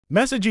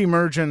Message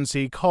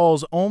emergency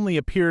calls only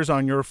appears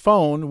on your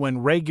phone when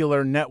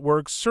regular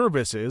network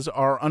services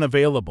are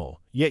unavailable,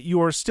 yet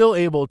you are still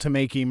able to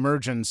make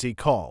emergency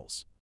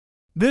calls.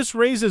 This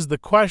raises the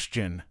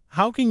question,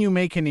 how can you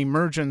make an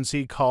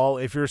emergency call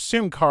if your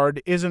SIM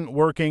card isn't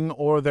working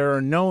or there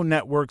are no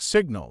network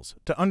signals?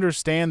 To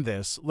understand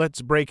this,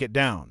 let's break it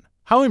down.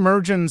 How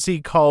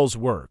emergency calls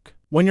work.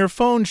 When your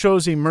phone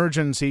shows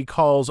emergency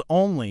calls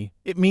only,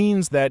 it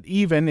means that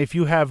even if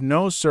you have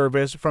no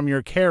service from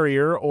your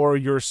carrier or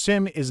your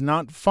SIM is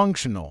not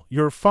functional,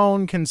 your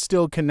phone can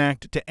still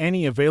connect to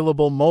any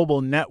available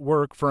mobile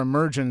network for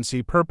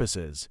emergency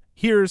purposes.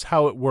 Here's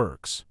how it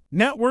works.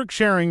 Network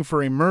sharing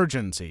for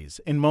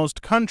emergencies. In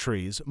most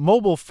countries,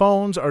 mobile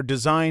phones are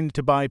designed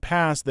to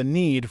bypass the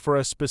need for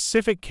a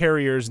specific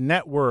carrier's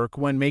network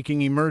when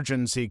making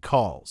emergency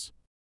calls.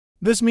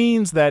 This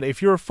means that if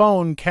your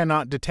phone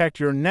cannot detect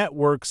your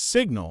network's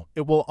signal,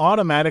 it will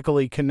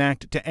automatically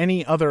connect to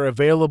any other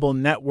available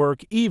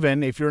network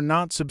even if you're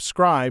not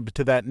subscribed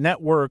to that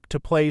network to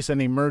place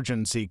an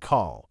emergency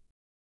call.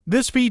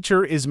 This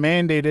feature is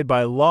mandated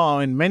by law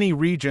in many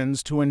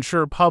regions to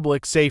ensure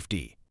public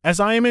safety. As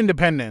IM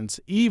Independence,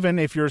 even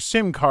if your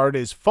SIM card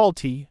is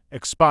faulty,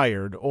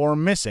 expired, or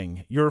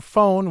missing, your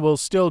phone will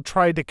still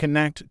try to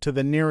connect to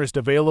the nearest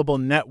available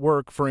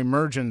network for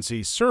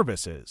emergency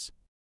services.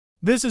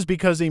 This is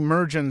because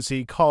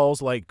emergency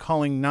calls like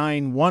calling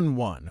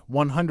 911,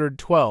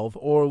 112,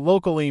 or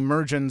local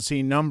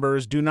emergency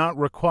numbers do not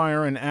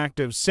require an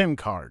active SIM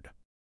card.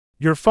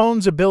 Your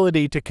phone's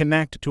ability to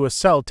connect to a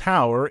cell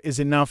tower is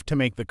enough to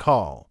make the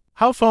call.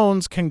 How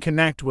phones can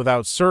connect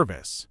without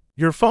service.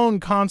 Your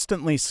phone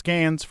constantly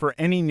scans for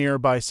any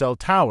nearby cell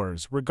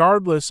towers,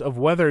 regardless of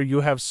whether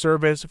you have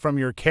service from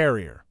your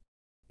carrier.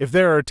 If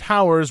there are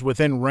towers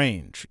within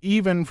range,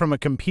 even from a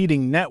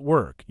competing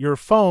network, your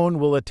phone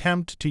will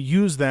attempt to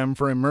use them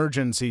for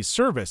emergency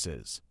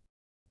services.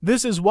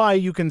 This is why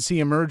you can see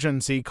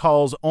emergency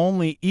calls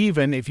only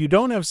even if you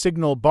don't have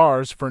signal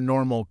bars for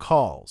normal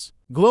calls.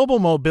 Global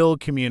Mobile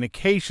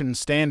Communication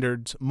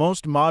Standards.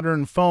 Most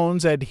modern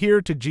phones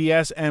adhere to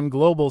GSM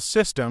Global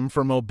System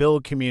for Mobile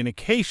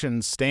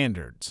Communications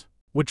Standards,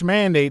 which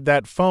mandate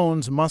that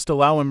phones must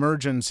allow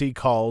emergency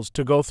calls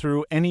to go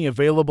through any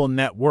available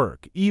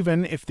network,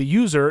 even if the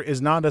user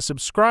is not a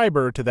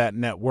subscriber to that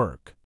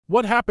network.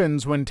 What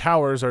happens when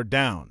towers are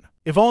down?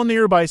 If all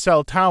nearby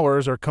cell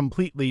towers are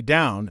completely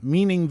down,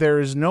 meaning there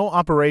is no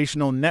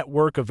operational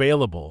network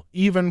available,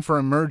 even for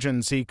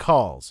emergency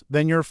calls,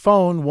 then your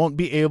phone won't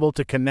be able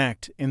to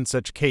connect in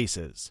such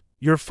cases.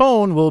 Your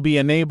phone will be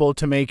unable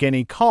to make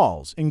any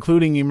calls,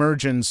 including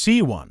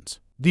emergency ones.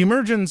 The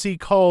emergency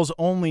calls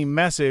only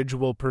message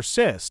will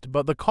persist,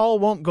 but the call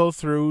won't go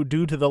through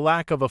due to the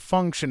lack of a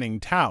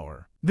functioning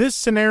tower. This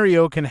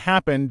scenario can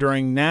happen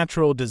during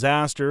natural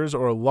disasters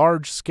or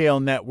large-scale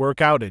network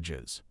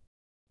outages.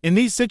 In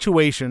these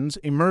situations,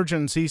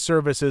 emergency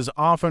services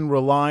often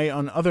rely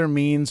on other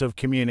means of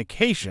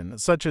communication,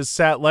 such as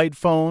satellite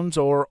phones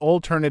or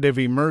alternative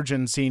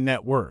emergency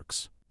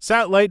networks.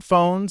 Satellite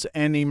phones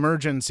and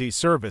emergency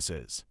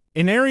services.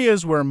 In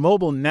areas where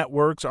mobile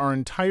networks are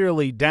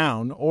entirely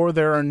down or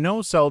there are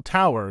no cell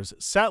towers,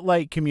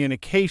 satellite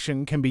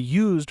communication can be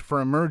used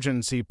for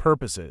emergency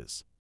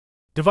purposes.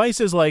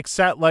 Devices like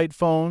satellite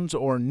phones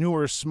or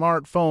newer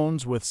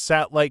smartphones with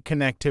satellite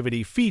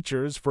connectivity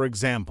features, for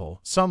example,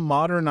 some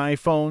modern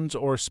iPhones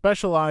or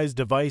specialized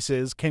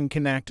devices can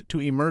connect to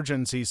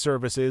emergency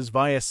services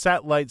via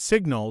satellite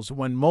signals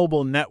when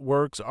mobile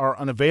networks are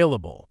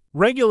unavailable.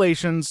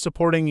 Regulations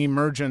supporting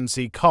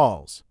emergency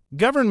calls.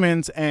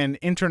 Governments and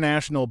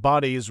international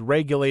bodies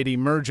regulate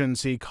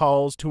emergency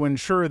calls to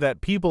ensure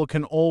that people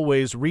can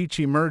always reach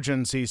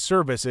emergency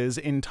services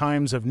in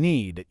times of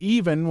need,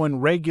 even when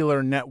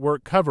regular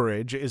network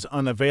coverage is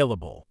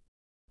unavailable.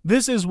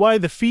 This is why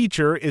the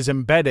feature is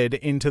embedded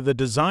into the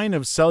design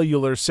of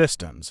cellular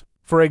systems.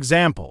 For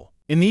example,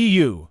 in the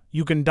EU,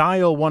 you can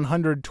dial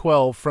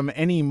 112 from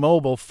any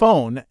mobile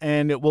phone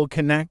and it will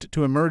connect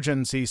to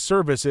emergency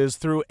services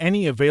through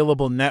any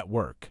available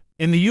network.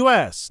 In the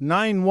US,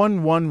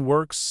 911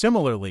 works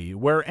similarly,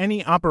 where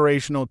any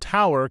operational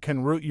tower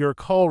can route your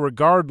call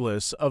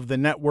regardless of the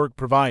network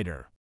provider.